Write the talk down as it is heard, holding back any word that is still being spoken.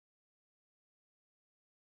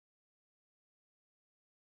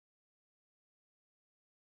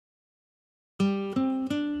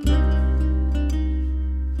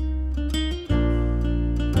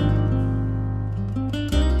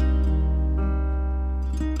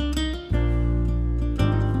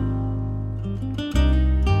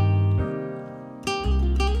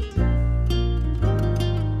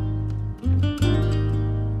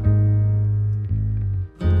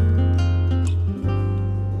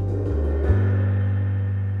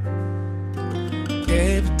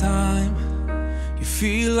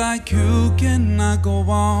feel like you cannot go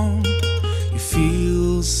on. You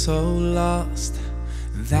feel so lost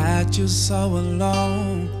that you're so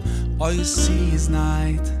alone. All you see is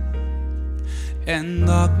night and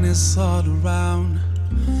darkness all around.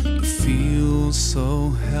 You feel so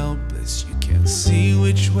helpless, you can't see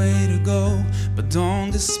which way to go. But don't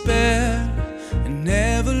despair and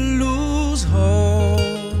never lose hope,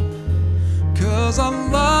 'cause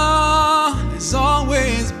Allah is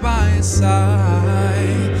always by your side.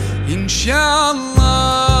 Inshallah,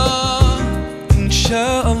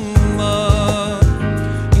 Inshallah,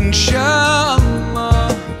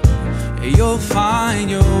 Inshallah, you'll find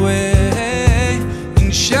your way.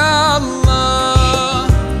 Inshallah,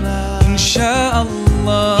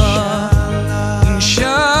 Inshallah,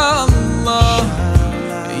 Inshallah,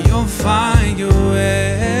 you'll find your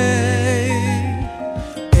way.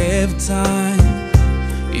 Every time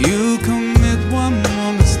you commit one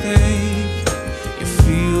more mistake, you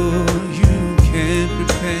feel you can't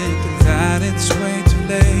repent, that it's way too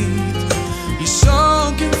late. You're so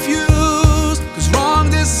confused, 'cause wrong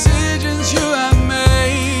decisions you have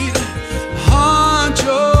made haunt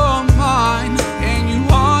your mind, and your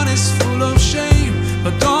heart is full of shame.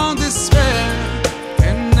 But don't despair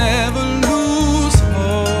and never lose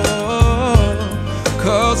hope,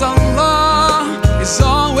 'cause Allah is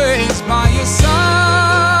always by your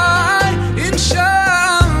side.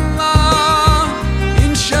 Inshallah,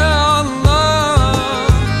 Inshallah,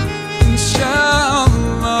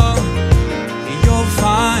 Inshallah, you'll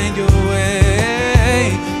find your way.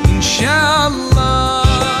 Inshallah,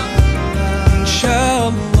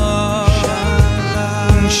 Inshallah,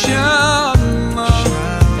 Inshallah,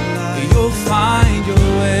 you'll find your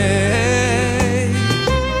way.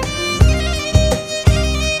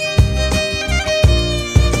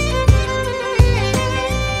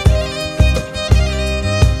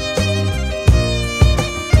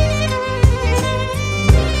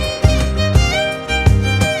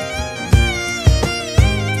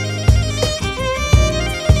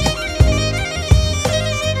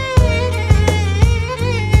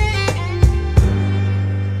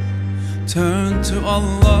 Turn to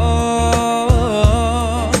Allah,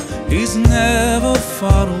 He's never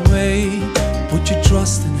far away. Put your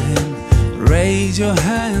trust in Him, raise your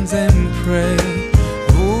hands and pray.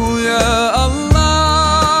 Oh ya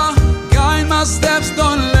Allah, guide my steps,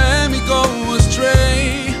 don't let me go astray.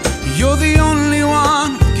 You're the only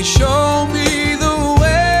one who can show me the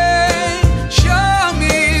way. Show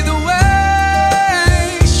me the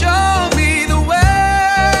way, show me the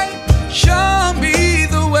way, show me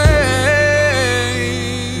the way.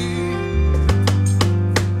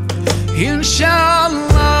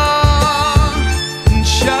 Inshallah,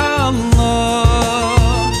 Inshallah,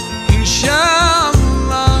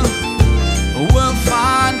 Inshallah, we'll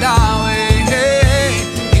find our way.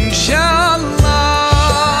 Inshallah,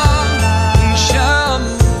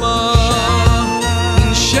 Inshallah,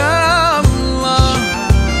 Inshallah,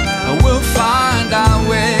 we'll find our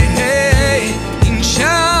way.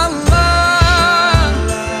 Inshallah,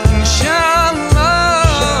 Inshallah,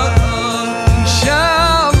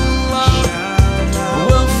 Inshallah,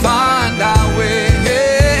 we'll find our way.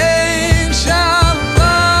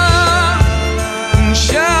 Inshallah,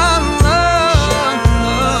 Inshallah,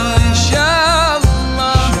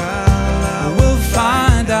 Inshallah, we'll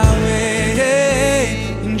find our way.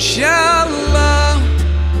 Inshallah,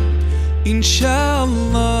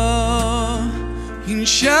 Inshallah,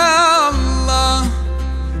 Inshallah,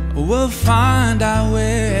 we'll find our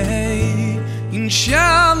way.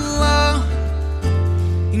 Inshallah,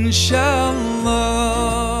 Inshallah,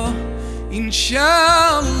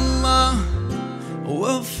 Inshallah,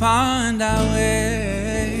 we'll find our way.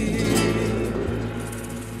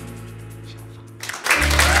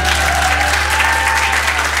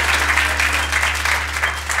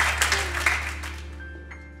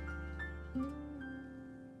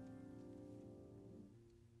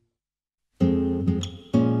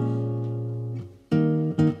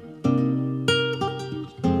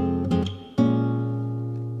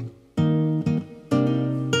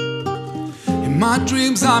 In my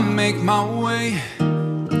dreams I make my way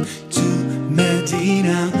to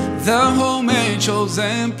Medina, the home and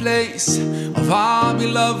chosen place of our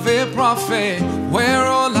beloved prophet, where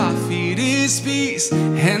all I feed is peace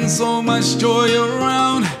and so much joy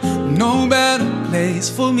around. No better place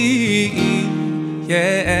for me,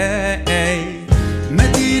 yeah.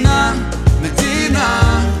 Medina, Medina,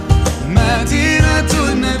 Medina to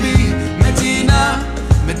Nabi, Medina,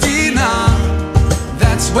 Medina,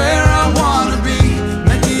 that's where I wanna be.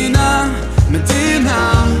 Medina, Medina,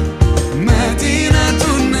 Medina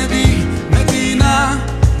to Nabi, Medina,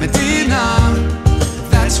 Medina,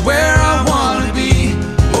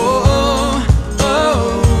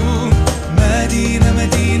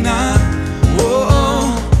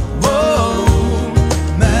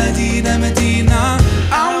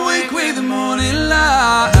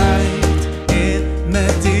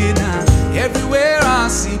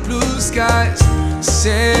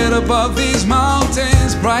 Set above these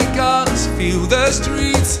mountains, bright colors fill the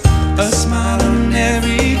streets. A smile on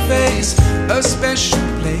every face, a special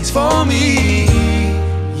place for me.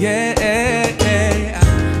 Yeah,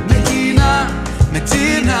 Medina,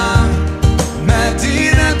 Medina,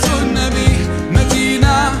 Medina to Nabi.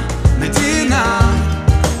 Medina, Medina,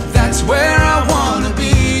 that's where I wanna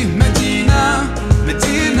be. Medina,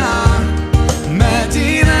 Medina,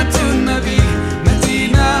 Medina to Nabi.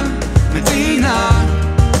 Medina, Medina,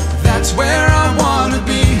 that's where I wanna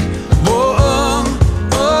be. Oh, oh,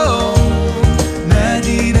 oh,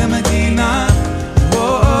 Medina, Medina.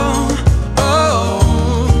 Oh, oh,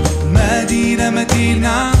 oh, Medina,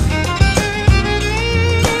 Medina.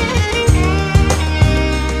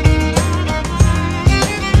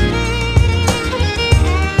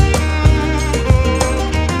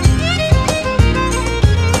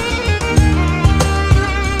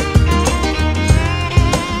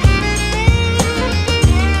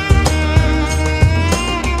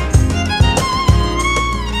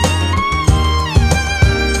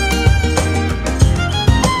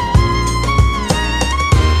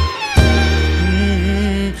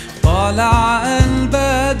 طلع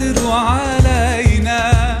البدر علينا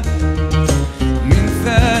من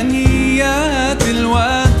ثنيات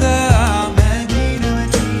الوداع.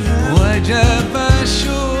 وجب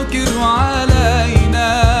الشكر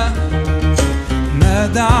علينا ما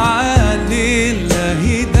دعا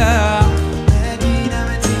لله داع.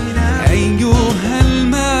 أيها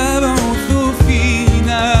المبعوث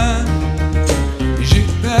فينا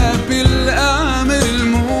جئت بالأمر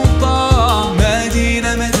المطاع.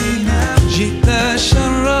 مدينة مدينة جئت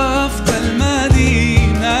شرفت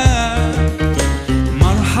المدينة.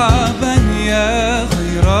 مرحبا يا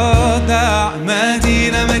خير داع.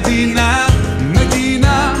 مدينة مدينة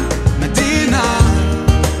مدينة مدينة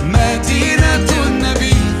مدينة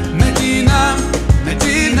النبي. مدينة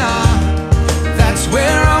مدينة that's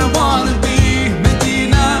where I wanna be.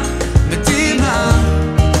 مدينة مدينة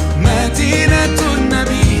مدينة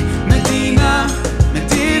النبي. مدينة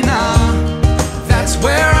مدينة that's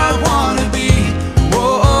where I wanna be.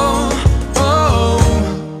 Oh, oh, oh,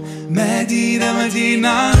 Medina,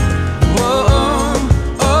 Medina. Oh, oh,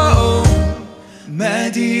 oh,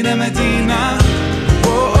 Medina, Medina.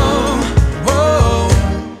 Oh, oh, oh,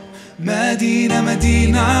 Medina,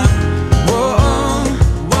 Medina. Oh, oh,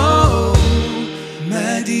 oh,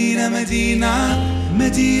 Medina, Medina.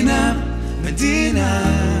 Medina, Medina.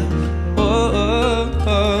 Oh, oh,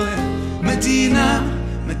 oh, Medina,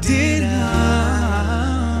 Medina.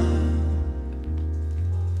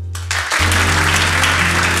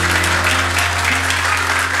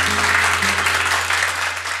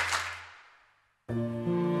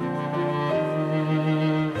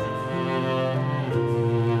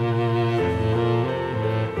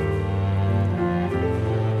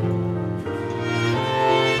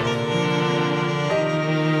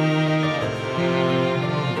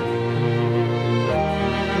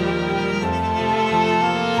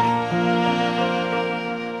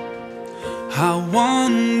 I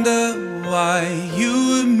wonder why you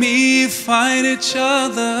and me fight each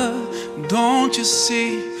other. Don't you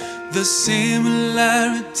see the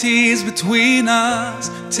similarities between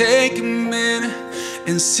us? Take a minute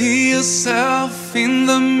and see yourself in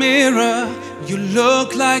the mirror. You look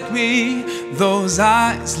like me, those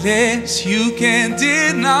eyes, lips you can't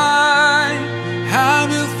deny. Have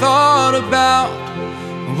you thought about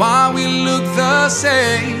why we look the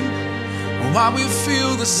same, why we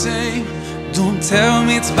feel the same? Don't tell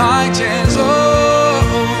me it's by chance. Oh,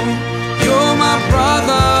 you're my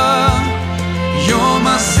brother, you're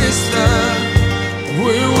my sister,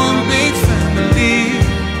 we're one big family.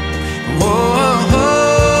 Oh,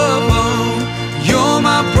 oh, oh, you're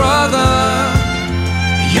my brother,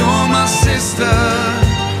 you're my sister,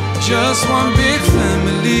 just one big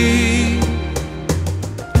family.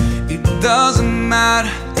 It doesn't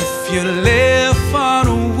matter if you live far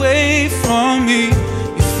away from me.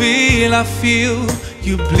 Feel, I feel,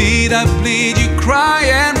 you bleed, I bleed, you cry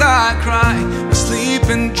and I cry, we sleep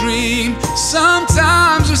and dream.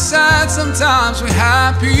 Sometimes we're sad, sometimes we're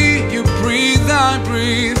happy. You breathe, I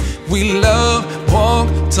breathe. We love, walk,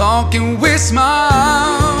 talk and we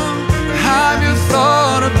smile. Have you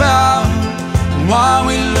thought about why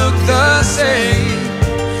we look the same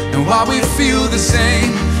and why we feel the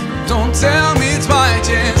same? Don't tell me it's by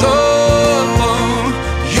chance. Oh, oh,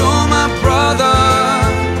 you're my brother,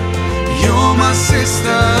 you're my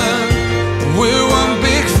sister, we're one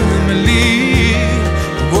big family.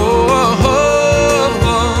 Oh, oh, oh,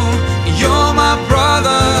 oh, you're my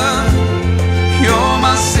brother, you're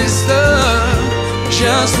my sister,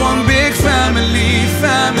 just one big family,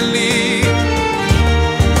 family.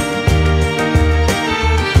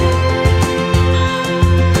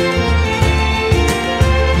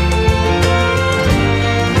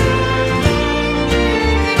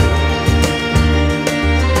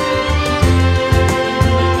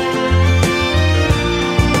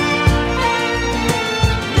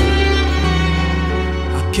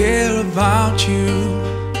 care about you,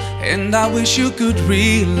 and I wish you could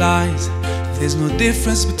realize there's no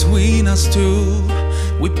difference between us two.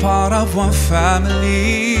 We're part of one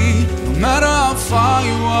family, no matter how far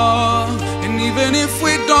you are, and even if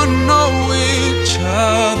we don't know each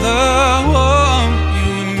other. Oh,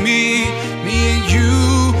 you and me and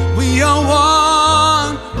you, we are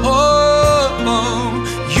one. Oh,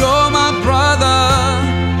 you're my brother,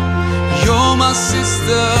 you're my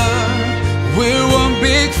sister, we're one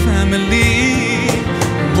big family.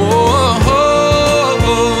 Oh,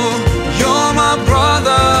 you're my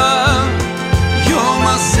brother, you're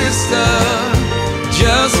my sister,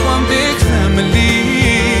 just one big family.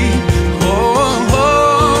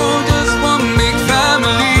 Oh, just one big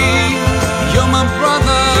family. You're my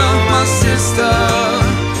brother, my sister,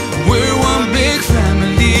 we're one big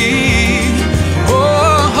family.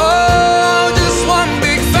 Oh, just one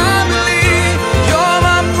big family. You're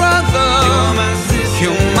my brother,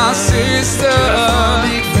 you're my sister.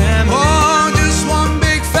 Oh, just one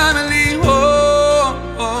big family. Oh,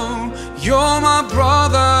 you're my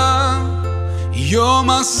brother, you're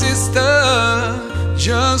my sister,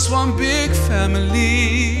 just one big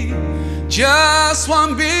family, just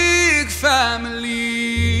one big family.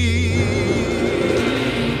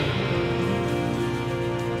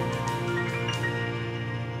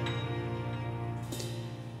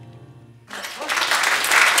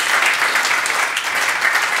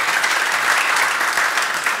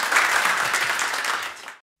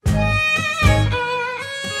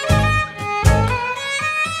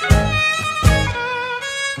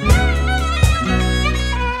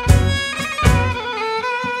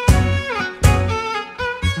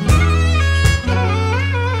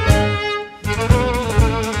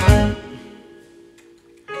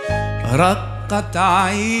 رقت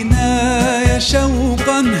عيناي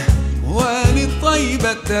شوقا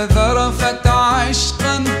ولطيبة ذرفت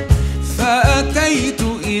عشقا، فأتيت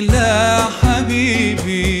إلى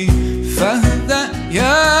حبيبي فاهدأ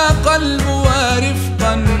يا قلب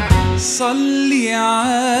ورفقا. صلي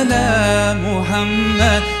على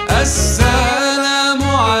محمد السلام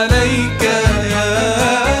عليك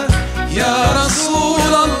يا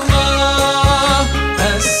رسول الله.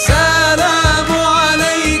 السلام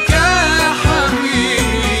عليك يا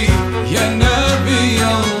حبيبي يا نبي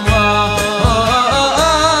الله.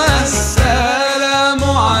 السلام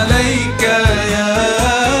عليك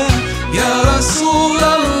يا رسول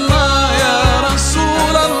الله، يا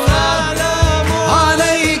رسول الله.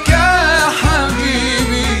 عليك يا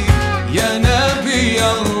حبيبي يا نبي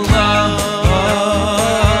الله،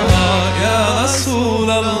 يا رسول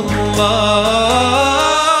الله.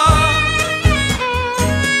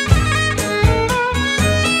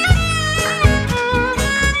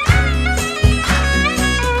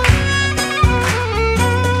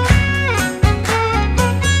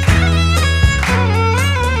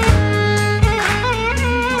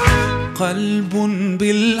 قلب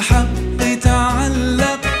بالحق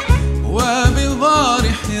تعلق وبغار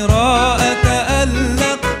حراء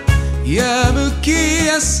تألق، يبكي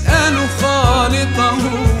يسأل خالقه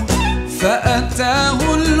فأتاه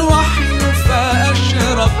الوحي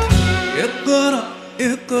فأشرق. اقرأ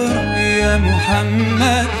اقرأ يا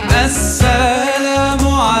محمد السلام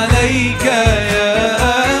عليك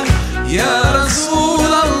يا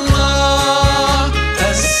رسول الله.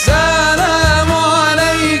 السلام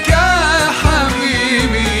عليك يا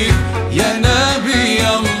حبيبي يا نبي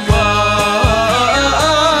الله.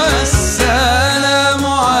 السلام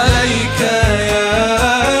عليك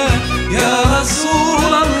يا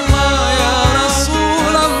رسول الله، يا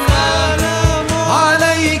رسول الله.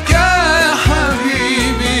 عليك يا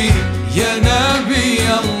حبيبي يا نبي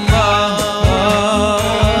الله،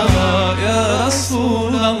 يا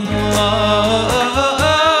رسول الله.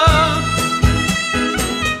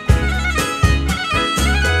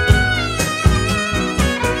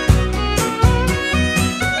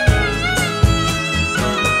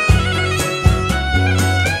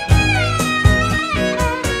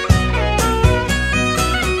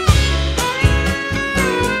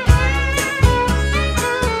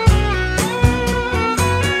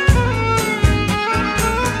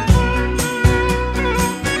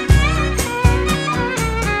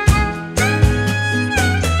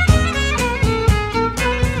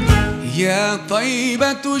 يا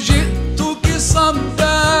طيبة جئتك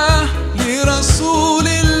صبا لرسول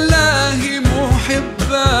الله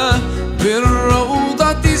محبا،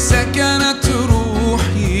 بالروضة سكنت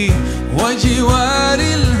روحي وجوار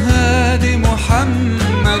الهادي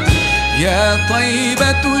محمد. يا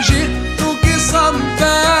طيبة جئتك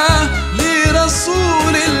صبا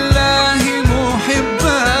لرسول الله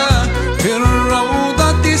محبا،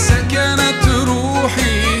 بالروضة سكنت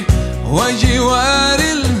روحي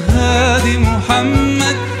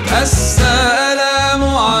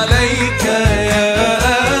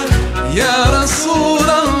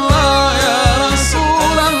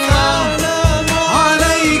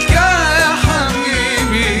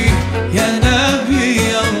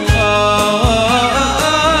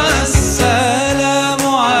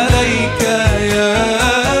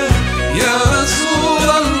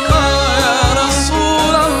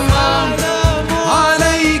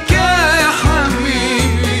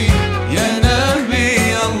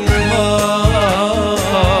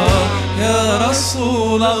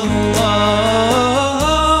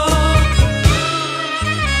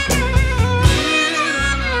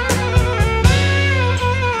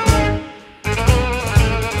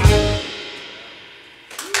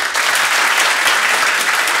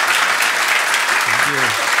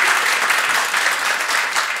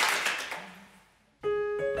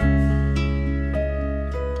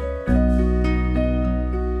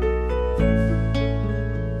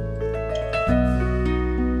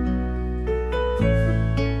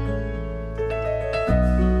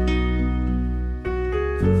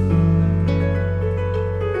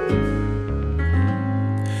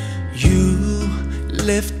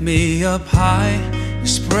lift me up high. You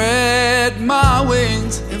spread my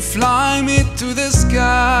wings and fly me to the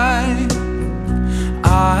sky.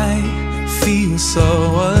 I feel so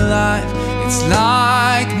alive. It's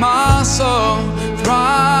like my soul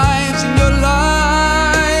thrives in your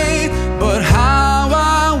light. But how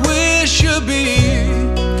I wish you'd be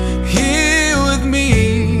here with me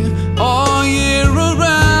all year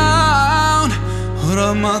around.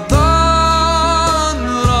 Ramadan,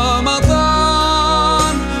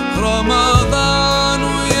 Ramadan, Ramadan,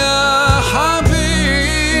 ya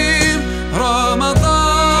Habib.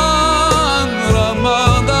 Ramadan,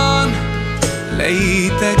 Ramadan,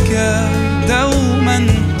 ليتك دوما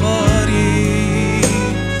قريب.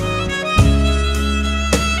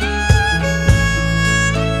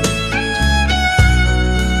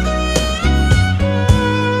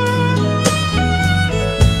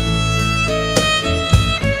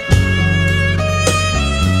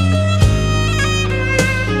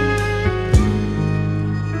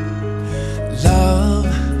 Love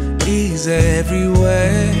is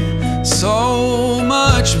everywhere. So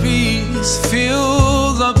much peace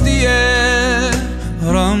fills up the air.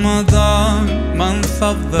 Ramadan, month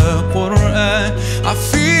of the Quran. I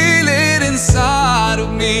feel it inside of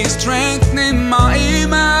me, strengthening my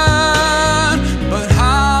iman. But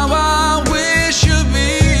how I wish you'd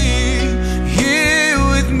be here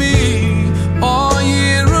with me all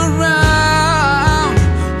year around.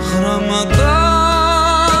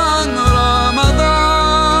 Ramadan,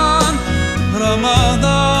 Ramadan,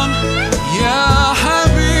 Ramadan, ya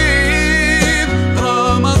Habib.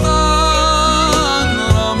 Ramadan,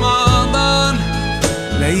 Ramadan,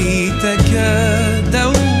 ليتك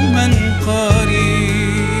دوما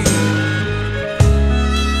قريب.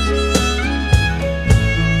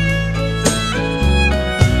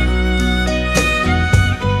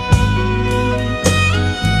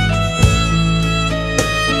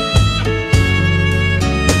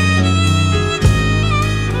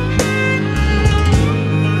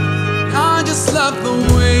 I just love the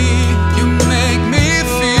way you make me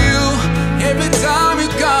feel. Every time you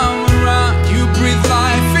come around, you breathe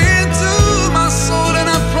life into my soul. And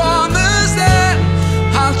I promise that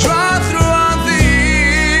I'll try throughout the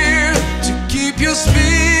year to keep your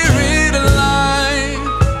spirit alive.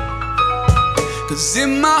 'Cause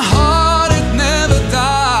in my heart it never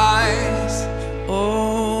dies.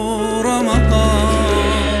 Oh,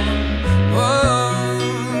 Ramadan, oh.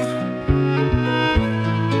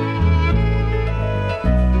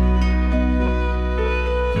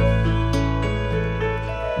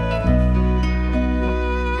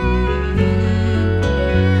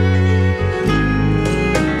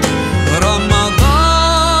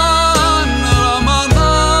 Ramadan,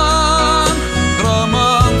 Ramadan,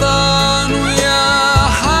 Ramadan, ya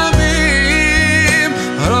Habib.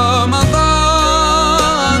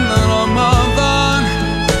 Ramadan, Ramadan,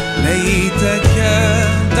 ليتك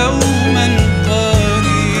دوما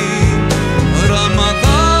قريب.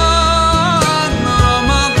 رمضان،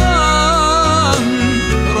 رمضان،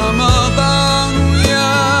 رمضان،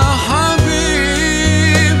 يا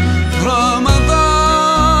حبيب.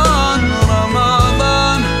 رمضان،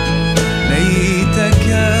 رمضان، ليتك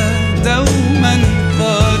دوما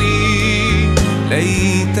قريب.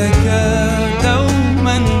 ليتك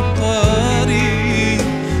دوما قريب.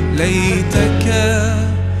 ليتك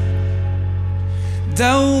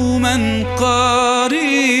دوما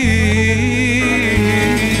قريب.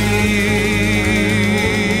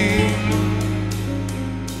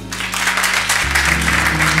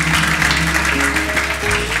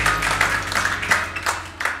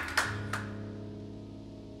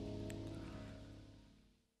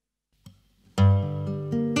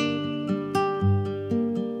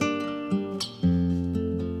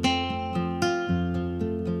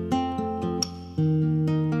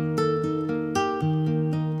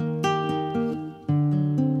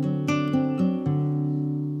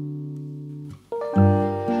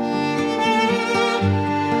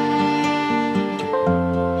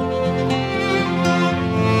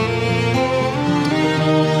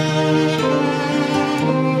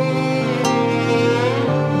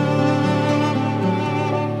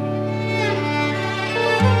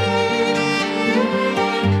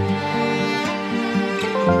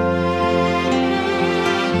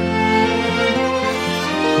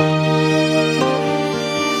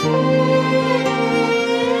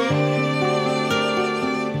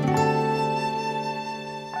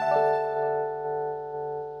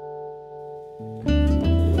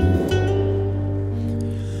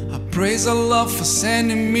 Praise Allah for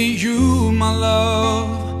sending me you, my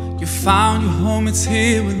love. You found your home, it's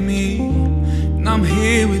here with me, and I'm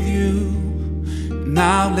here with you. And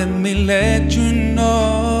Now let me let you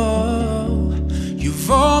know, you've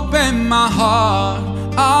opened my heart.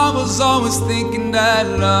 I was always thinking that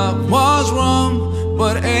love was wrong,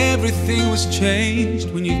 but everything was changed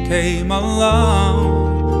when you came along.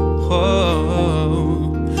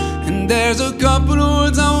 Oh. And there's a couple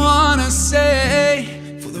words I wanna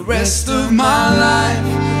say. For the rest of my life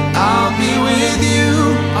I'll be with you,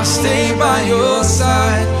 I'll stay by your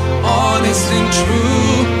side, honest and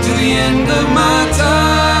true to the end of my time.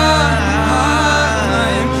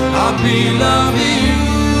 I'll be loving you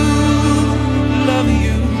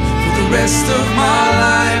for the rest of my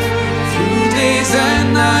life. Through days and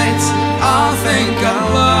nights I'll thank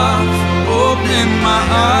Allah for opening my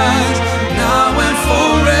eyes. Now and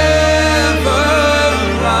forever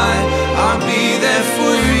I'll be there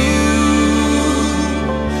for you.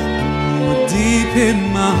 Deep in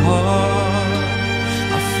my heart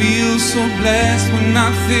I feel so blessed when I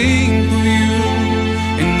think of you,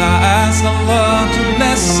 and I ask Allah to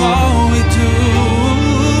bless all we do.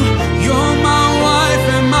 You're my wife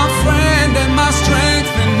and my friend and my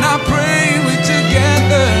strength, and I pray we're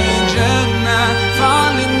together in Jannah.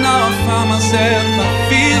 Finally now I found myself, I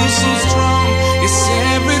feel so strong. Yes,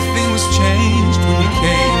 everything was changed when you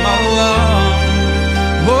came along.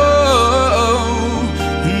 Whoa,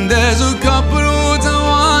 and there's a couple words I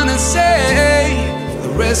wanna say. For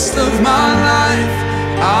the rest of my life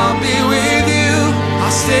I'll be with you,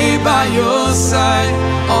 I'll stay by your side,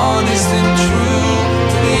 honest and true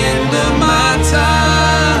to the end of my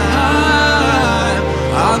time.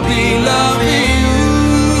 I'll be loving you,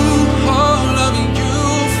 oh, loving you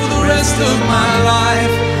for the rest of my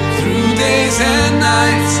life. Through days and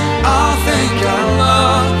nights I'll thank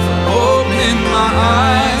Allah for opening my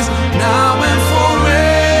eyes. Now and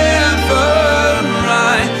forever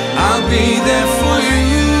I'll be there for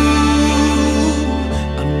you.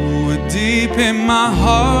 I know it deep in my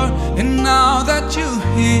heart, and now that you're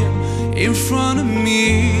here in front of me,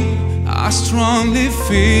 I strongly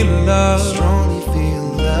feel love.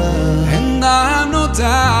 And I have no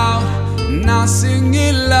doubt, and I sing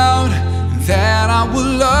it loud, that I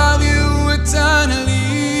will love you eternally.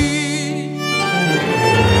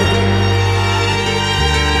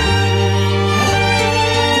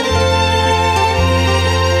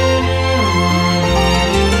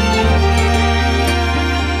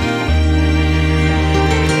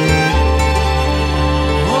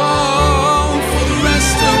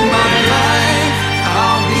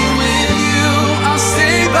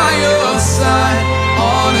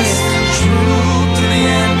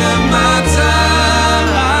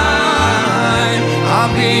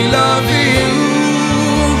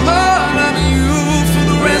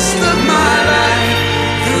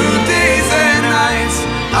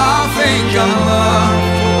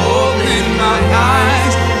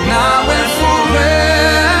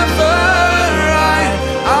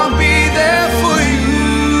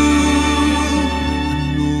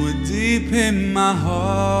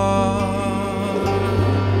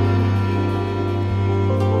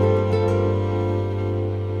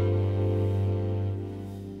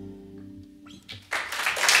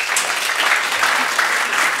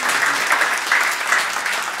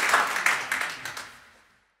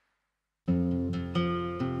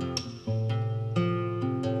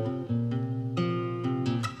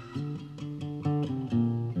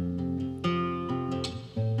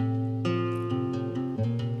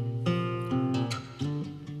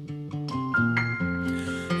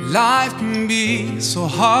 Life can be so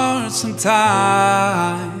hard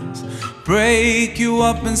sometimes, break you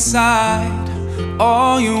up inside.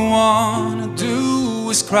 All you wanna do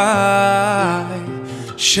is cry.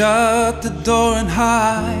 Shut the door and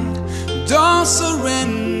hide. Don't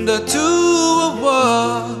surrender to what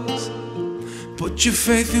was. Put your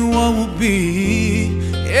faith in what will be.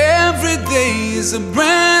 Every day is a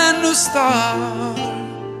brand new start.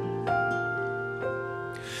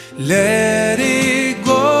 Let it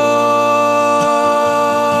go.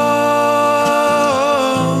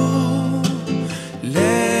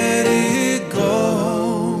 Let it go.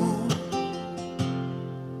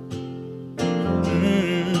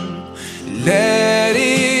 Let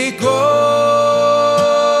it go.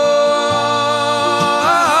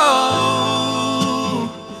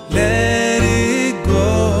 Let it go.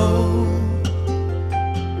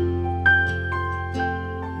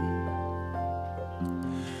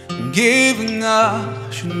 Giving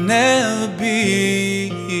up should never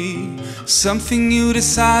be something you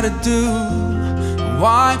decide to do.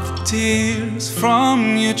 Wipe the tears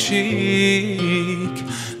from your cheek.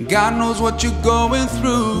 God knows what you're going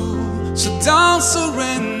through, so don't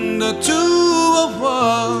surrender to what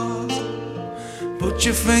was. Put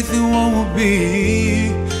your faith in what will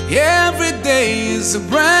be. Every day is a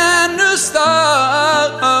brand new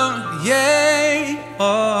start. Yeah,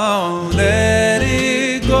 oh, let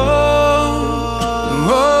it go.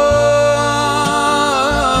 Oh,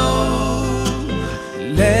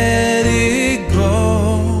 let it go.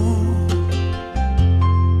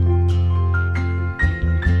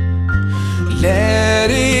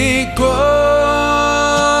 Let it go.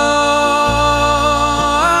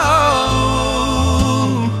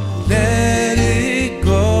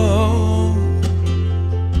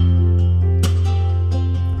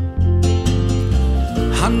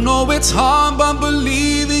 It's hard, but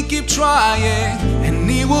believe it, keep trying, and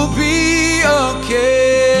it will be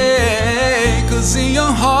okay. Cause in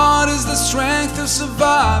your heart is the strength to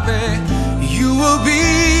survive it. You will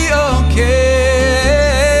be okay.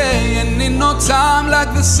 And in no time,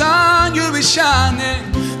 like the sun, you'll be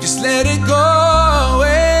shining. Just let it go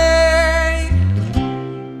away.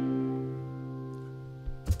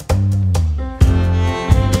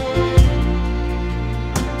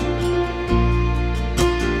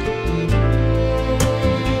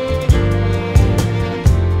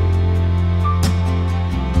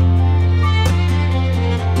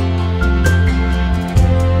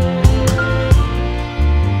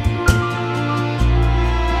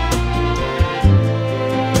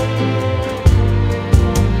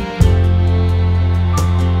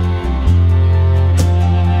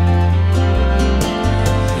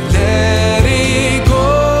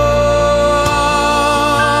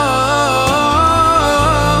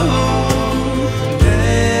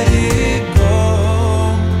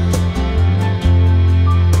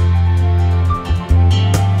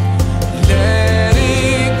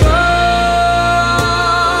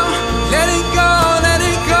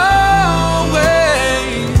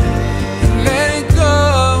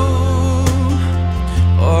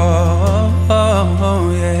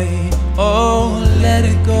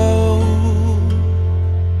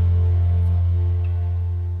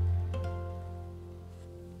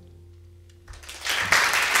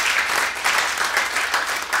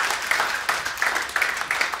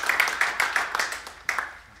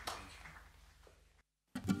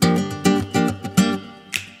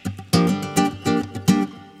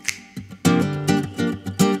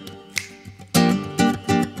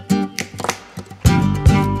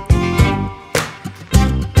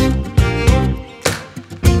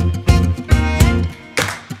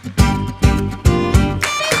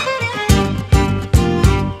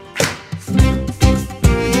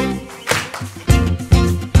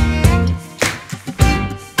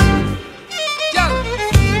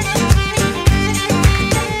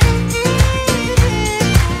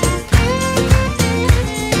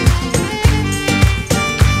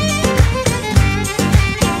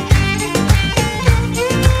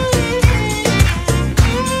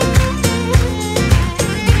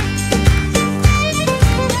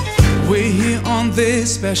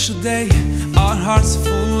 Special day, our hearts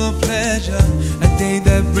full of pleasure. A day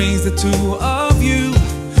that brings the two of you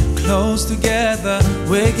close together.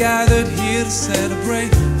 We're gathered here to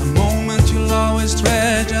celebrate a moment you'll always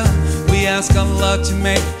treasure. We ask Allah to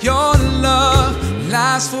make your love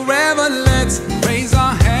last forever. Let's raise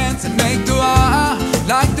our hands and make dua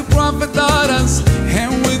like the Prophet taught us.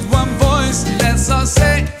 And with one voice, let's all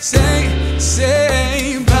say,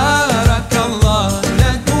 Barakallah.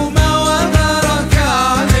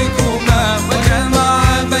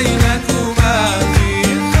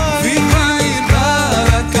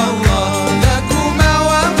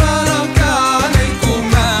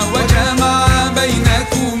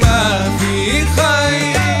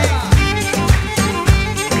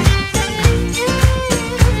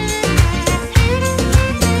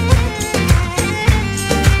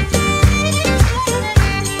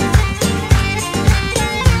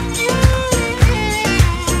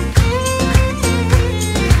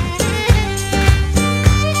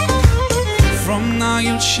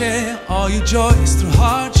 Share all your joys through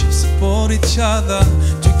hardships, support each other,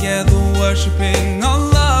 together worshiping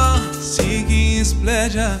Allah, seeking His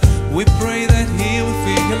pleasure. We pray that He will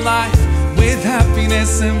fill your life with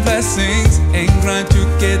happiness and blessings, and grant you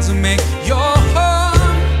kids who make your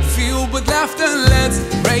heart filled with laughter. Let's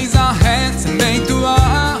raise our hands and make dua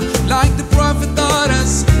like the Prophet taught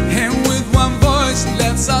us. And with one voice,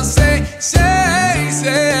 let's all say,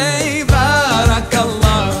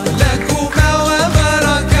 Barakallah.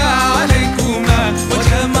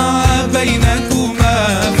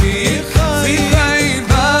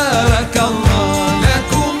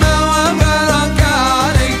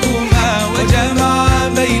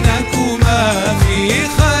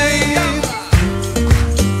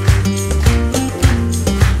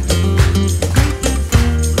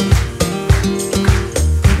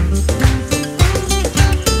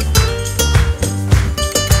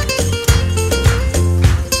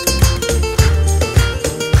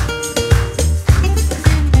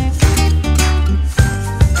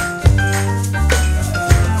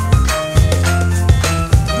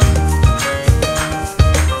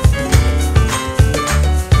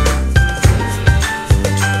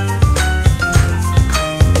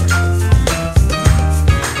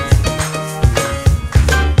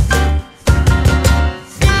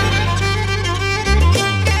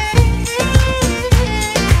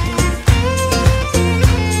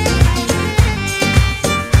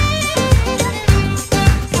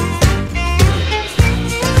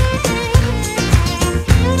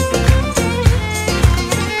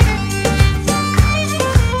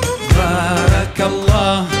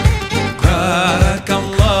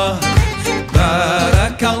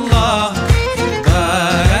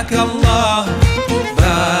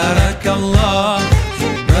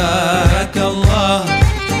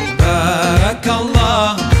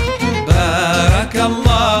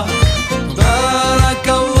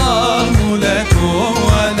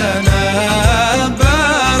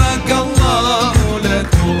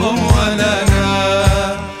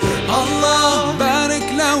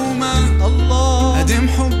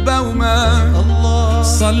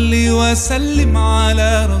 وسلم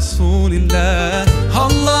على رسول الله.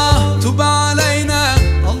 الله تب علينا،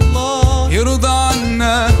 الله يرضى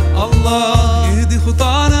عنا، الله يهدي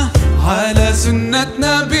خطانا على سنة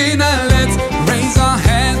نبينا. Let's raise our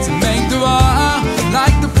hands and make dua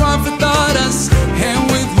like the Prophet taught us, and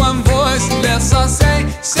with one voice let's all say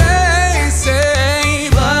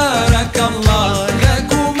Baraka Allah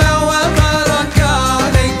lakuma wa baraka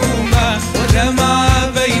alaykuma wa jama'a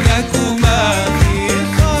baynakuma fi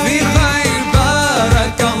khayr.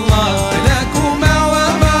 Baraka Allah lakuma wa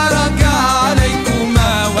baraka alaykuma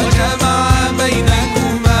wa jama'a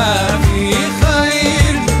baynakuma fi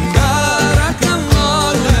khayr. Baraka Allah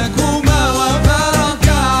lakuma wa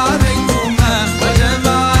baraka alaykuma wa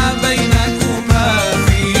jama'a baynakuma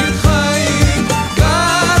fi khayr.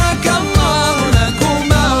 Baraka Allah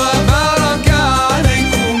lakuma wa baraka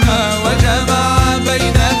alaykuma wa jama'a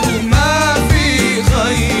baynakuma fi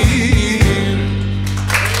khayr.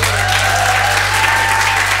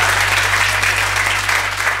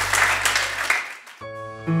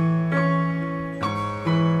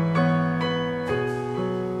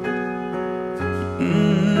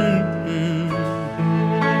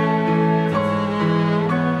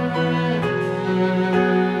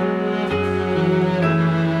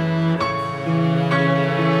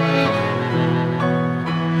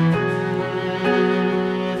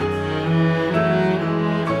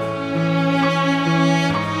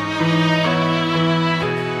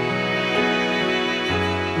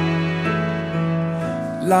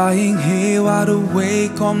 Lying here wide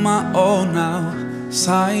awake on my own now.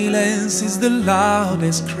 Silence is the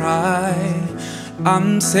loudest cry. I'm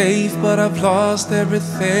safe but I've lost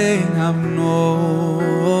everything I've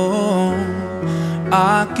known.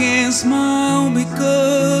 I can't smile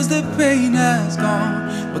because the pain has gone,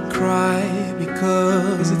 but cry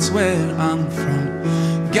because it's where I'm from.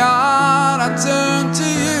 God, I turn to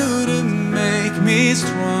you to make me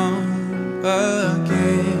strong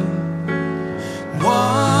again.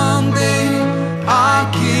 One day I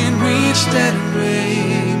can reach that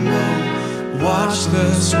rainbow, watch the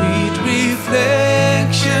sweet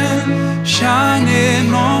reflection shining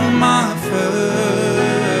on my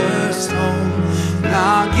first home.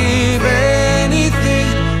 I'll give anything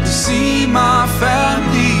to see my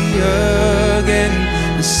family again,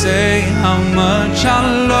 and say how much I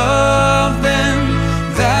love them.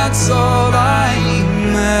 That's all I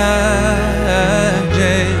imagine.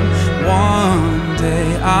 One day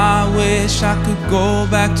I wish I could go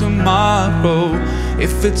back tomorrow,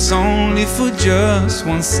 if it's only for just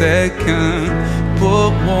 1 second.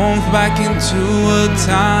 Put warmth back into a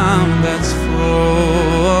time that's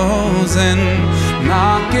frozen. And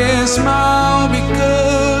I can smile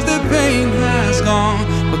because the pain has gone,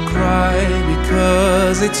 but cry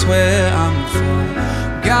because it's where I'm from.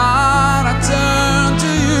 God, I turn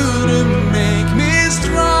to you to make me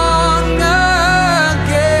strong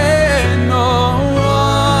again. Oh,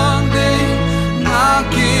 one day I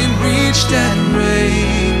can reach that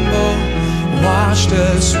rainbow, watch the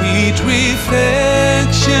sweet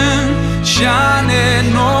reflection shining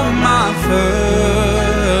on my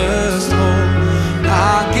first home.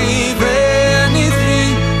 I'll give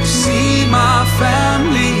anything to see my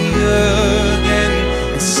family again,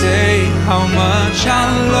 and say how much I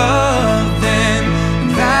love them.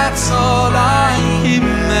 That's all I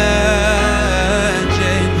imagine.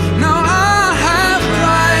 Now I have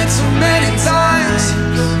cried so many times,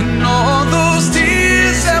 and all those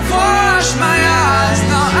tears have washed my eyes.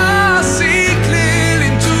 Now I see clearly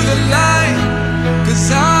into the light, 'cause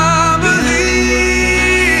I believe,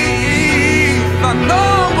 I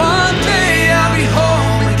know one day I'll be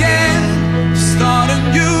home again, start a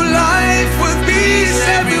new life with peace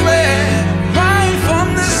everywhere, right from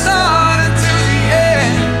the start.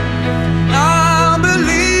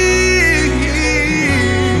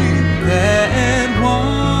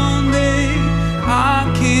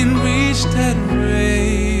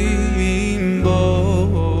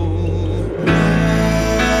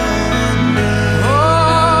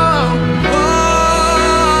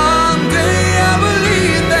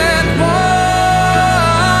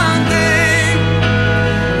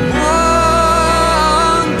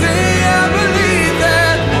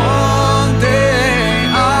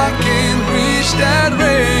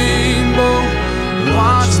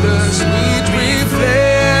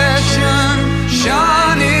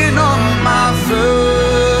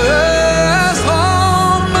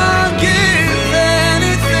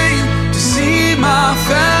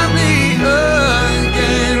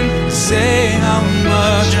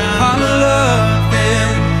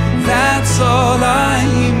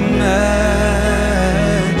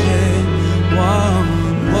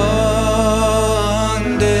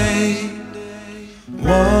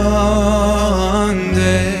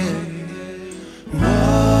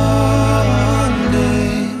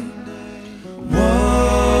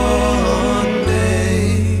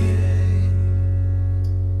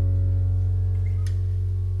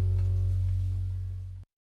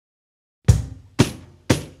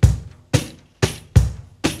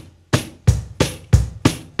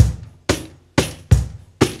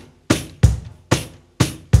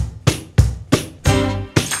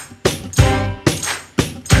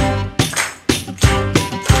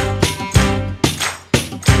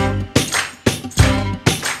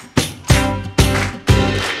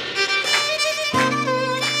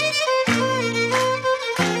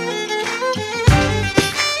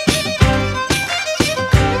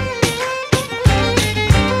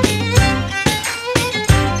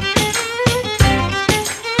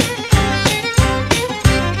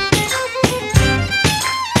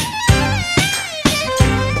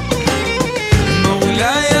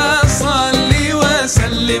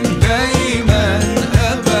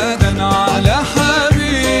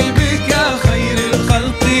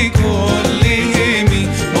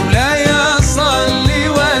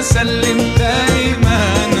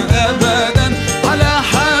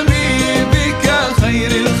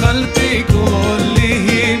 الخلق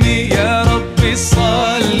كلهم يا ربي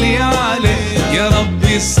صل عليه يا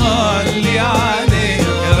ربي صل عليه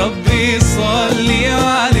يا ربي صل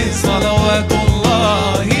عليه صلوات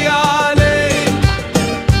الله عليه.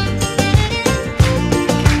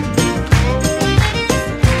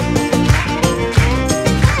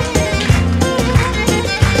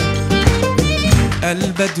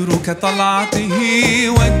 البدر كطلعته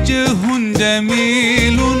وجه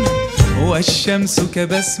جميل والشمس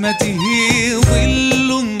كبسمته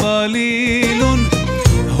ظل ظليل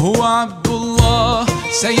هو عبد الله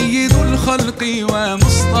سيد الخلق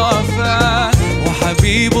ومصطفى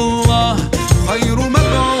وحبيب الله خير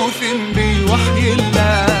مبعوث بوحي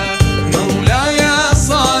الله. مولاي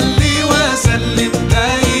صل وسلم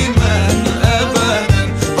دائما أبدا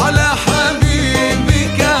على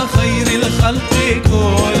حبيبك خير الخلق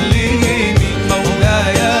كلهم.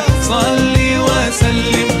 مولاي صل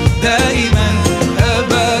وسلم دائما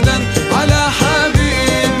أبدا على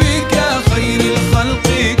حبيبك خير الخلق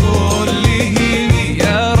كلهم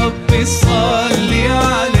يا ربي صل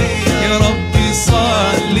عليه يا ربي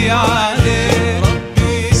صل عليه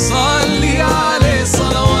ربي صل عليه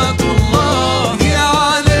صلوات الله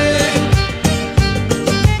عليه.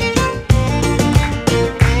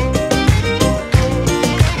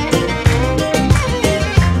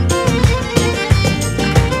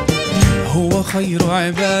 هو خير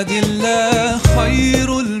عباد الله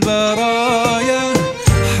خير البرايا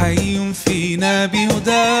حي فينا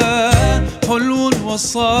بهداه حلو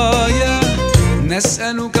الوصايا.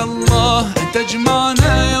 نسألك الله أن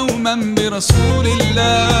تجمعنا يوما برسول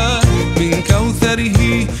الله من كوثره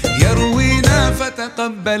يروينا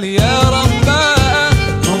فتقبل يا رباه.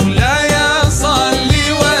 مولاي صل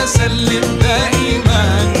وسلم دائما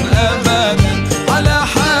أبدا على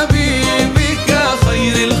حبيبك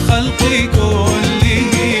خير الخلق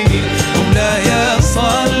كلهم. مولاي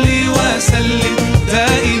صل وسلم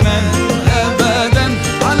دائما أبدا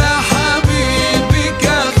على حبيبك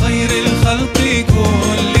خير الخلق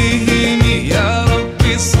كلهم يا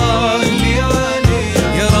ربي صل عليه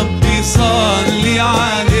يا ربي صل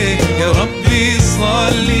عليه يا ربي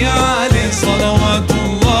صل عليه صلوات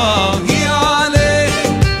الله عليه.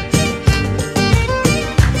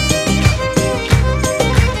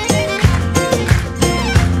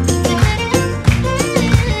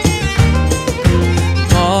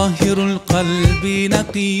 طاهر القلب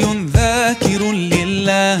نقي ذاكر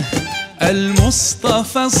لله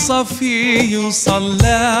المصطفى الصفي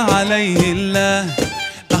صلى عليه الله.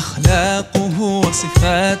 أخلاقه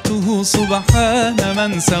وصفاته سبحان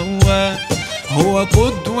من سواه هو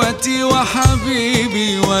قدوتي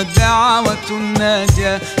وحبيبي ودعوة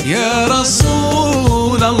النجاة. يا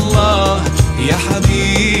رسول الله يا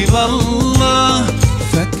حبيب الله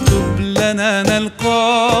فاكتب لنا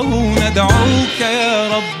نلقاه ندعوك يا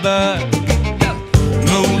رباه.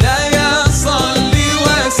 مولاي صل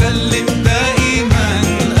وسلم دائما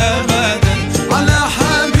أبدا على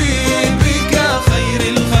حبيبك خير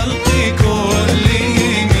الخلق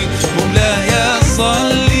كلهم. مولاي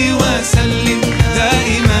صل وسلم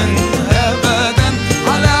دائما أبدا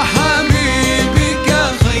على حبيبك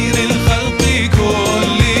خير الخلق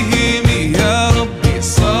كلهم يا ربي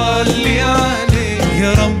صل عليه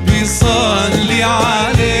يا ربي صل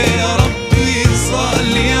عليه يا ربي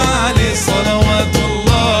صل عليه صلوات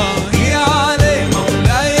الله عليه.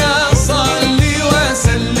 مولاي صل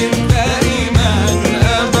وسلم دائما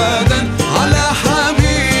أبدا على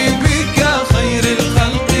حبيبك خير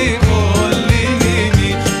الخلق كلهم.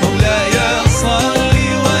 مولاي صل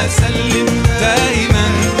وسلم دائما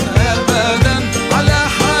أبدا على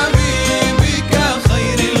حبيبك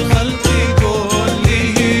خير الخلق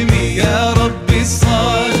كلهم يا ربي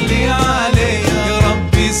صل عليه يا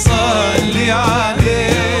ربي صل عليه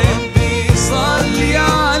ربي صل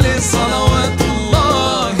عليه صلوات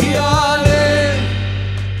الله عليه.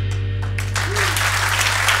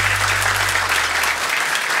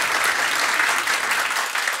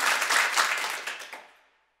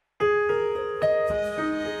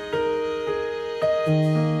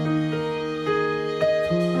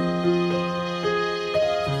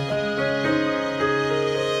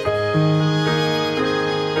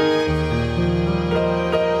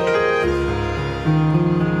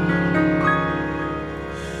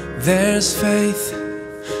 There's faith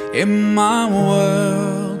in my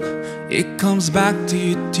world. It comes back to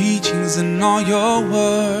your teachings and all your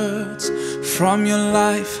words. From your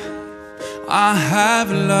life I have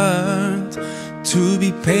learned to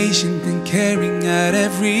be patient and caring at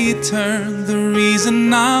every turn. The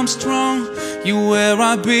reason I'm strong, you're where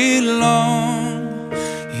I belong.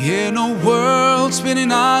 In a world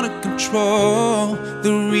spinning out of control,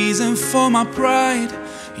 the reason for my pride,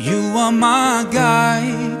 You are my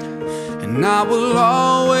guide, and I will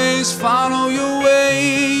always follow your way,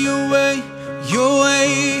 your way, your way.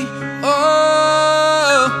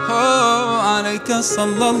 Oh, Alayka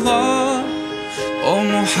sallallahu, oh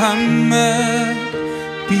Muhammad.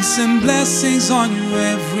 Peace and blessings on you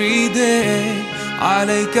every day.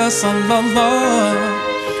 Alayka sallallahu,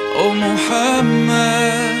 oh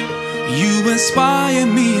Muhammad. You inspire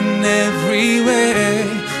me in every way.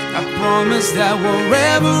 I promise that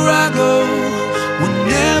wherever I go,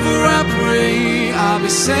 whenever I pray, I'll be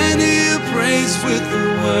sending you praise with the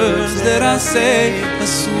words that I say.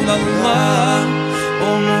 Rasulallah,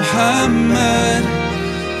 oh Muhammad.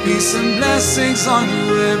 Peace and blessings on you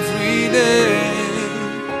every day.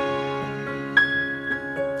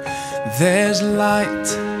 There's light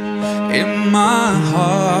in my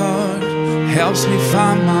heart, helps me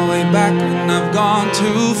find my way back when I've gone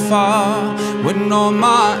too far. When all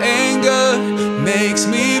my anger makes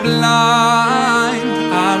me blind,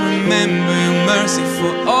 I remember your mercy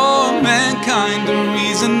for all mankind. The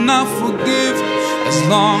reason I forgive as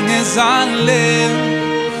long as I live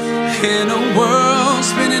in a world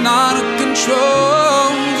spinning out of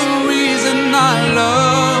control. The reason I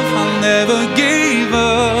love, I'll never give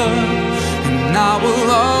up, and I will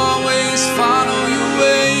always follow your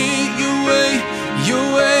way, your way, your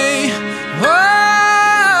way. Oh,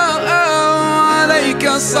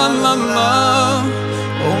 Alayka sallallahu,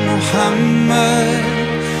 oh Muhammad.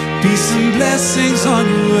 Peace and blessings on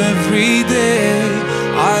you every day.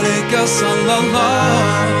 Alayka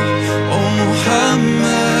sallallahu, oh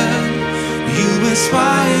Muhammad. You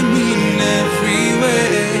inspire me in every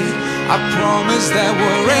way. I promise that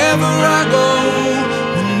wherever I go,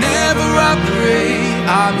 whenever I pray,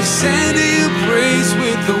 I'll be sending you praise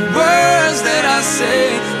with the words that I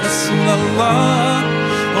say. Rasulallah,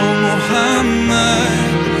 oh Muhammad.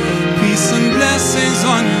 Peace and blessings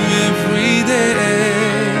on you every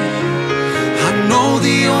day. I know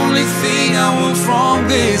the only thing I want from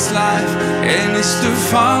this life, and it's to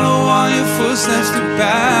follow all your footsteps to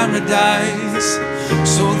paradise.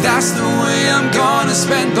 So that's the way I'm gonna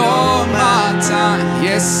spend all my time.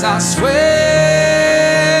 Yes, I swear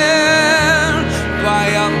by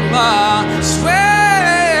Allah, swear.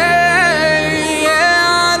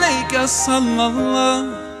 Alayka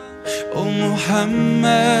sallallahu, oh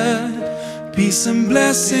Muhammad. Peace and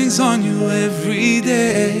blessings on you every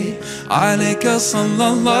day. Alayka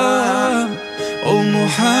sallallahu, oh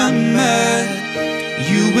Muhammad.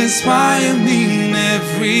 You inspire me in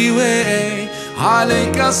every way.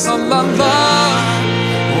 Alayka sallallahu,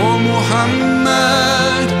 oh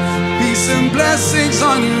Muhammad. Peace and blessings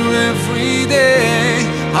on you every day.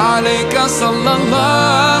 Alayka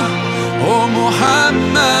sallallahu, oh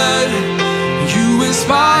Muhammad. You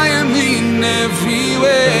inspire me in every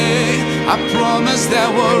way. I promise that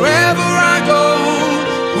wherever I go,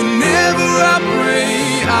 whenever I pray,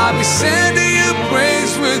 I'll be sending you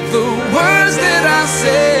praise with the words that I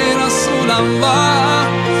say. Rasulallah,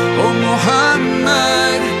 oh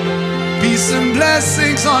Muhammad. Peace and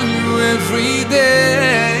blessings on you every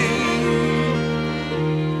day.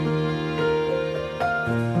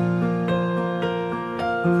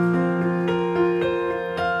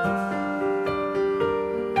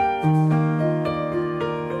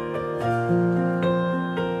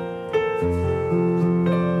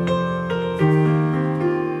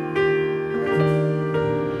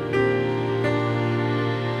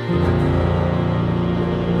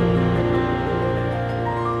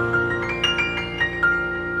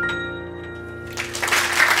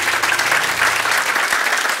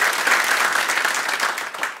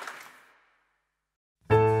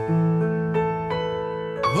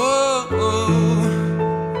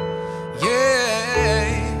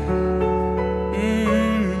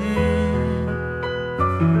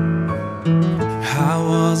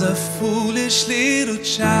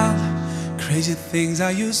 Things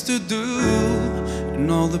I used to do,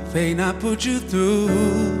 and all the pain I put you through.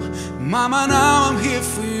 Mama, now I'm here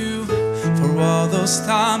for you, for all those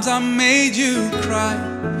times I made you cry,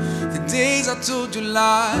 the days I told you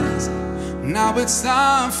lies. Now it's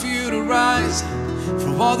time for you to rise,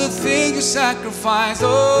 for all the things you sacrificed. Oh,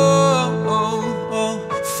 oh, oh.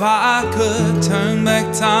 If I could turn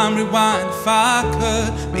back time, rewind. If I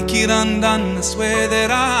could make it undone, I swear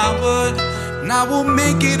that I would. And I will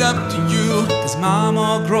make it up to you, 'cause Mom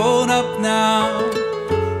all grown up now.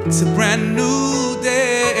 It's a brand new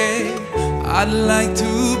day. I'd like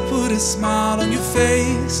to put a smile on your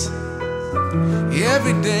face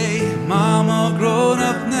every day. Mom all grown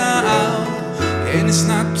up now, and it's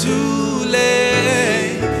not too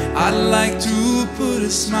late. I'd like to put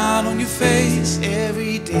a smile on your face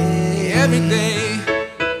every day, every day.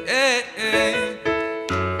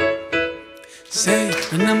 Say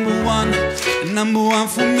the number one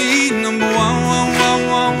for me, number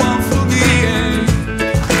one for me. Yeah.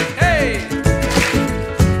 Hey.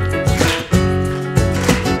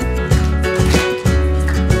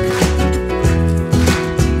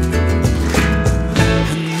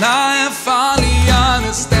 And I finally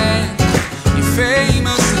understand your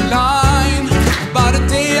famous line about the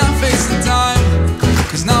day I face the time.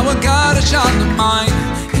 'Cause now I got a shot in mind.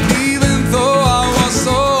 And even though I was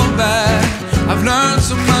so bad, I've learned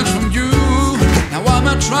so much from you. Now I'm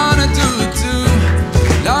not trying to do it too.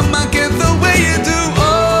 Love might get the way you do.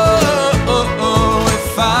 Oh, oh, oh.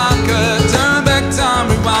 If I could turn back time,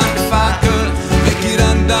 rewind. If I could make it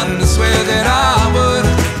undone, I swear that I would.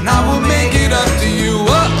 And I will make it up to you.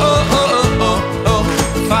 Oh, oh, oh, oh, oh.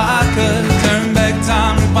 If I could turn back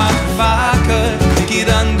time, rewind. If I could make it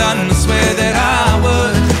undone, I swear that I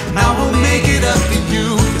would. And I will make it up to you.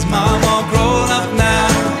 'Cause mom all grown up now.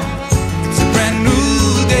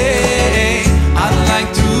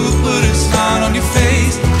 On your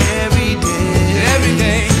face every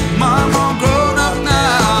day. Mom, all grown up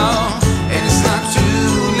now, and it's not too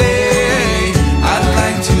late. I'd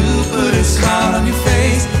like to put a smile on your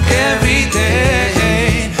face every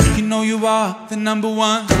day. You know you are the number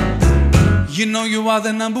one. You know you are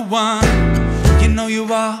the number one. You know you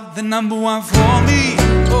are the number one for me.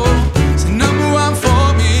 Oh, it's the number one for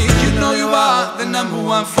me. You know you are the number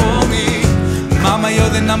one for me. Mama,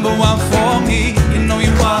 you're the number one for me. You know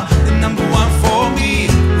you are the number one for me.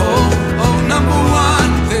 Oh, oh, number one.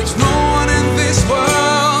 There's no one in this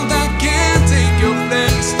world that can take your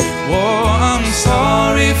place. Oh, I'm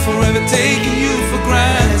sorry for ever taking you for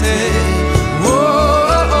granted.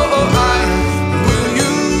 Oh, oh, oh, oh, I will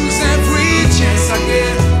use every chance I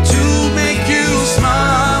get to make you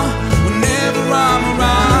smile whenever I'm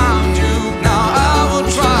around you. Now I will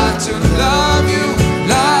try to love you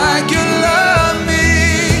like you love me.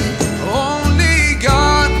 Only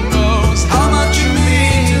God knows how much you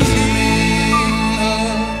mean to me.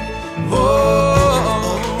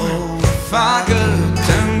 Oh, if I could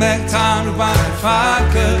turn back time, rewind. If I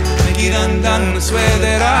could make it undone, I swear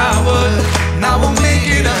that I would. And I will make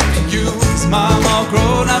it up to you. 'Cause mom all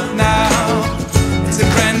grown up now. It's a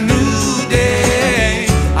brand new day.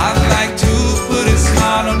 I'd like to put a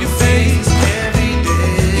smile on your face every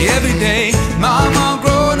day. Every day, mom all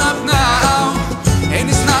grown up now, and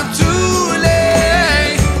it's not too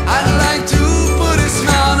late. I'd like to put a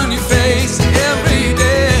smile on your face every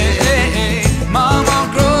day. Mom, all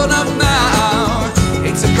grown up now.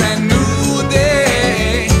 It's a brand new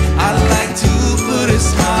day. I'd like to put a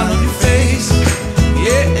smile on your face.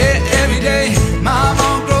 Yeah, every day. Mom,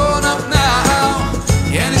 all grown up now,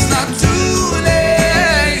 and it's not too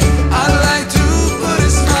late. I'd like to put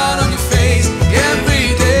a smile on your face every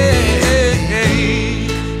day.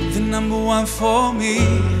 The number one for me.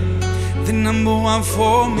 The number one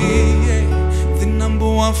for me. Yeah. The number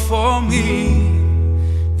one for me.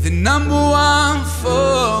 The number one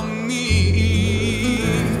for me.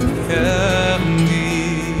 Yeah, me.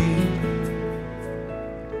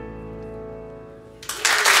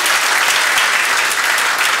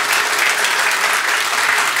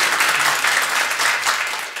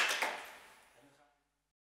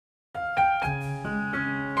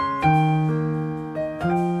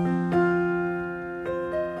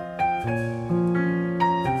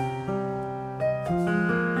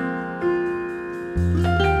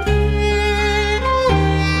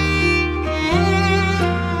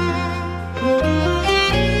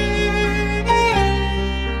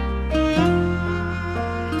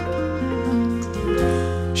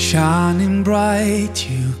 Shining bright,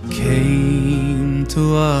 you came to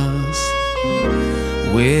us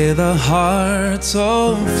with a heart so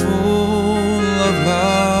full of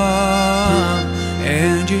love,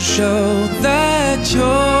 and you showed that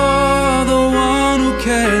you're the one who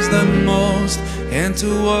cares the most. And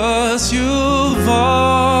to us you've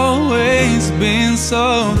always been so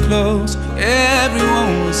close.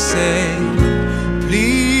 Everyone will say,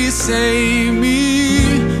 please save me,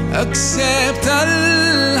 accept Al-Habib.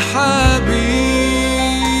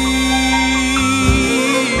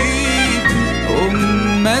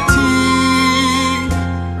 Ummati,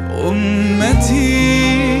 Ummati,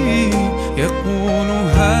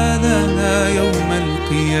 يقولها لنا يوم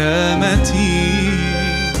القيامة.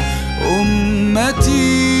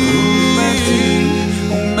 أمتي أمتي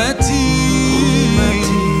أمتي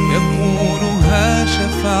يقولها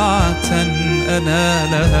شفاعة أنا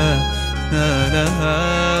لها أنا لها.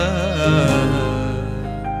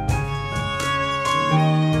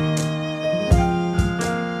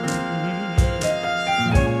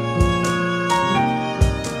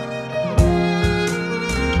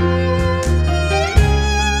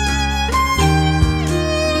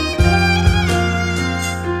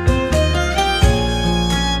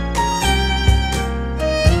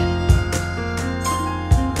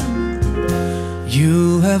 You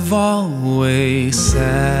have always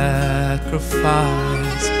sacrificed,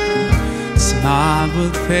 smiled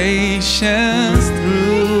with patience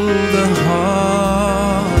through the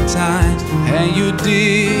hard times, and you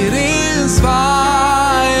did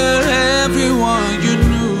inspire everyone you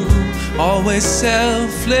knew, always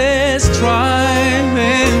selfless,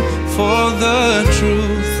 striving for the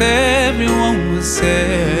truth. Everyone would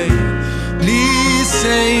say, please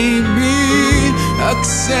save me,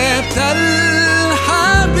 accept Al-Habib.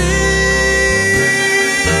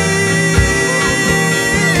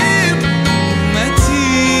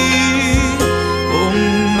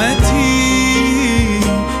 أمتي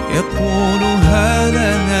يقولها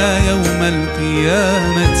لنا يوم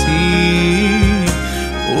القيامة.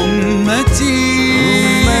 أمتي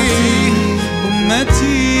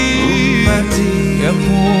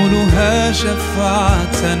يقولها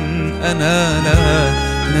شفاعة نالها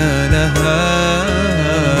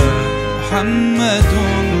محمد.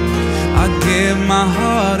 I give my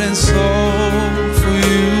heart and soul for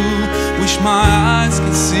you. Wish my eyes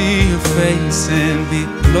could see your face and be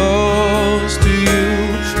close to you.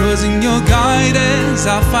 'Cause in your guidance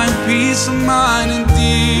I find peace of mind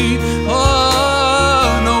indeed. Oh,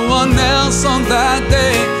 no one else on that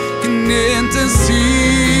day can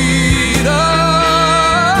intercede. Oh,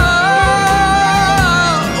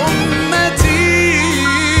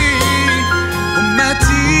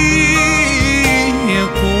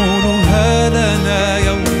 يقولها لنا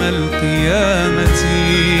يوم القيامة.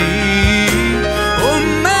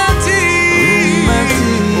 أمتي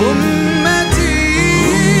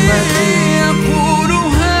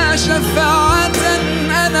يقولها شفاعة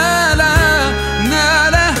نالها.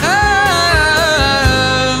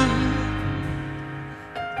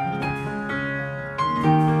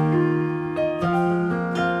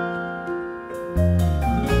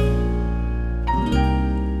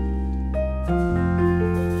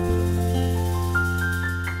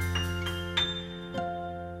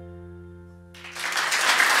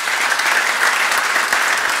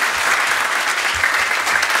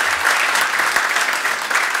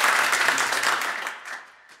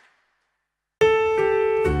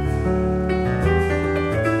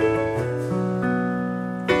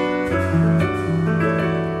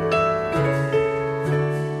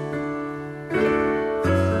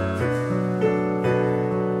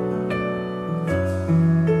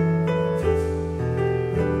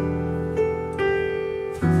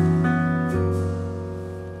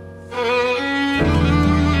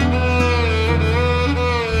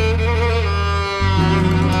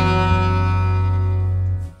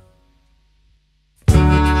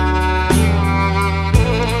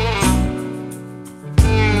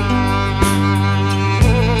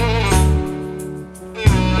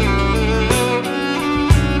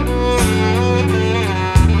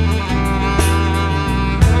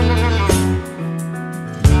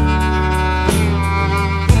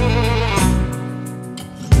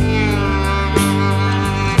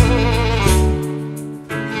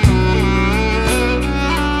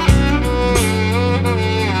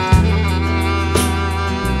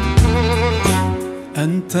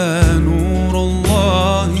 أنت نور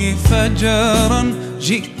الله فجرا،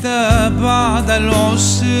 جئت بعد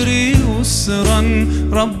العسر يسرا،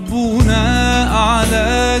 ربنا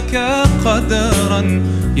أعلاك قدرا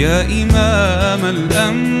يا إمام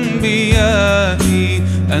الأنبياء.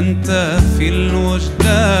 أنت في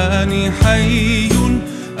الوجدان حي،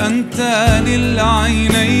 أنت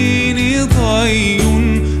للعينين ضي،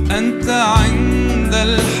 أنت عند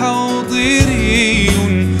الحوض ري،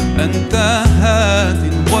 أنت هاد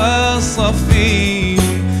وصفي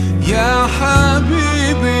يا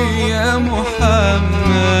حبيبي يا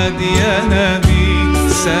محمد يا نبي.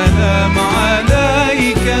 سلام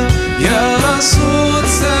عليك يا رسول،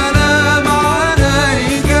 سلام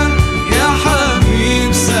عليك يا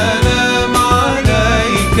حبيب، سلام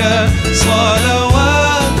عليك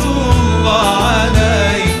صلوات الله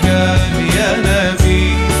عليك يا نبي.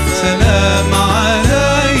 سلام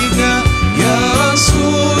عليك يا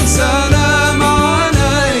رسول، سلام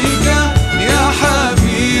عليك يا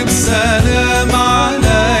حبيب، سلام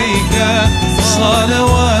عليك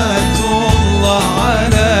صلوات الله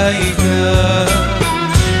عليك.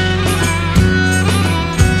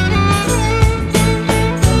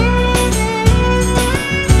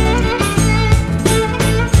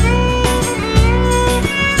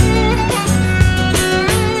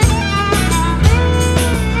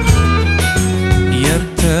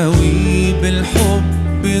 يرتوي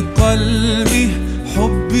بالحب قلبي،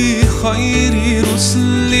 حبي خير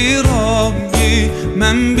رسل ربي،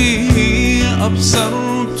 من به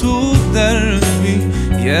أبصرت دربي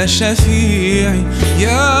يا شفيعي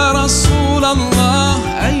يا رسول رسول الله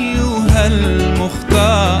أيها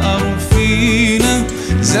المختار فينا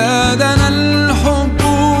زادنا الحب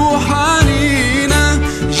حنينا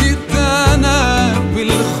جئتنا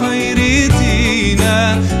بالخير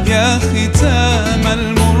دينا يا ختام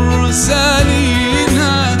المرسلين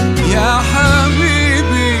يا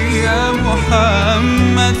حبيبي يا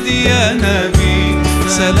محمد يا نبي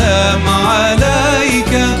سلام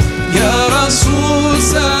عليك يا رسول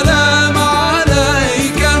سلام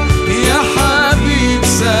عليك يا حبيب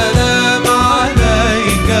سلام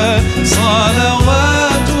عليك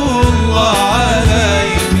صلوات الله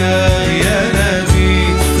عليك يا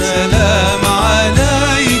نبي سلام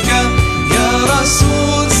عليك يا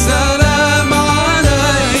رسول سلام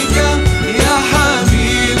عليك يا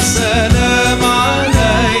حبيب سلام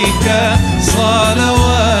عليك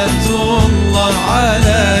صلوات الله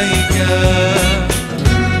عليك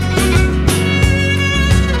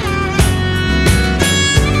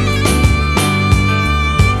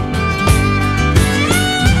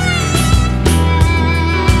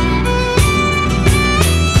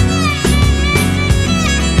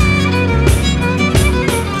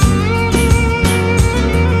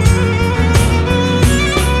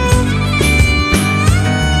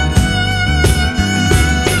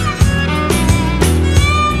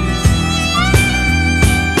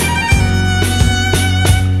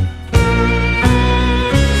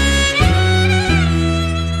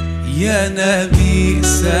يا نبي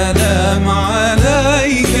سلام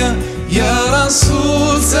عليك يا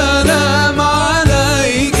رسول سلام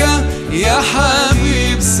عليك يا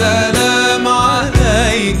حبيب سلام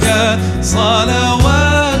عليك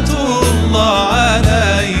صلوات الله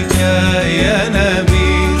عليك يا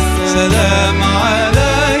نبي سلام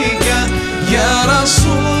عليك يا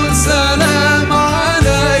رسول سلام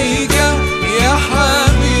عليك يا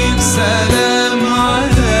حبيب سلام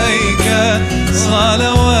عليك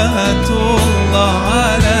صلوات الله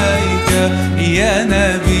عليك يا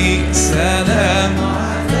نبي سلام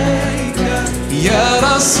عليك يا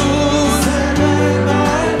رسول سلام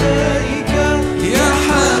عليك يا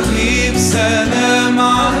حبيب سلام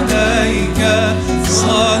عليك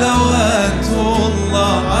صلوات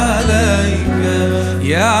الله عليك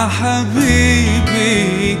يا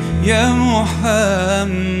حبيبي يا محمد